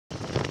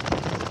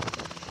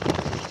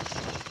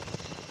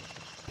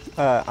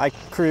I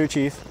crew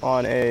chief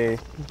on a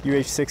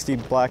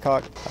UH-60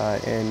 Blackhawk,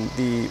 and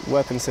the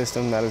weapon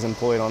system that is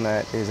employed on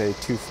that is a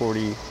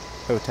 240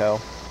 Hotel,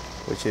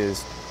 which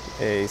is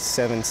a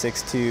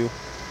 7.62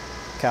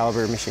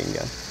 caliber machine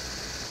gun.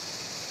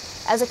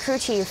 As a crew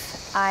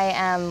chief, I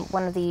am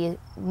one of the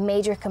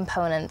major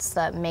components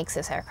that makes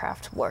this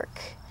aircraft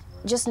work.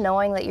 Just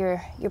knowing that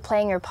you're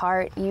playing your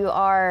part, you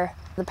are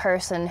the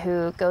person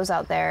who goes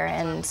out there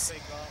and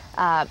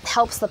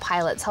helps the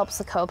pilots, helps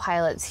the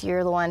co-pilots.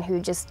 You're the one who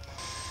just,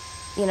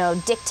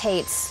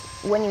 dictates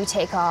when you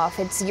take off.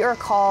 It's your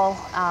call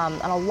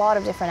on a lot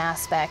of different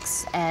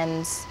aspects,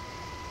 and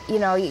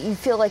you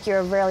feel like you're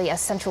a really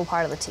essential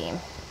part of the team.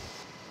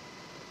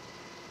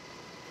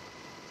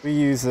 We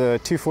use the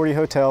 240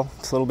 Hotel.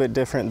 It's a little bit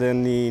different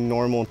than the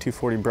normal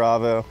 240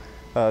 Bravo.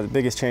 The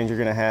biggest change you're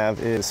going to have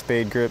is the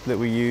spade grip that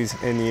we use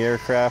in the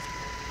aircraft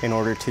in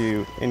order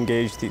to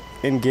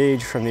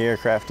engage from the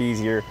aircraft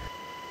easier.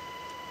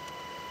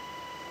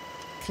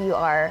 You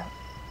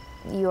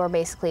are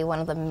basically one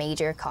of the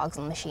major cogs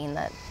in the machine.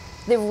 That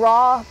the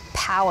raw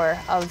power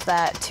of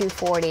that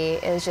 240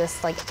 is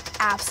just like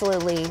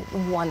absolutely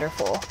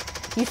wonderful.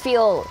 You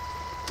feel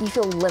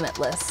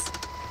limitless.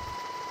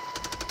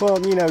 Well,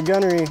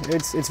 gunnery,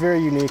 it's very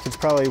unique. It's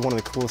probably one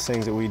of the coolest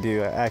things that we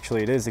do.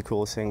 Actually, it is the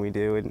coolest thing we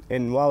do.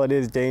 And while it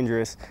is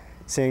dangerous,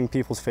 seeing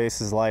people's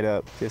faces light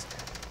up,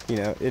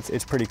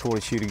 it's pretty cool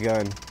to shoot a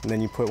gun. And then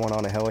you put one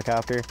on a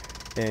helicopter,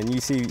 and you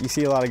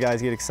see a lot of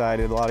guys get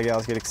excited, a lot of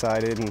gals get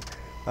excited, and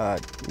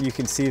you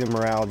can see the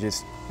morale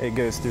it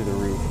goes through the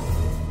roof.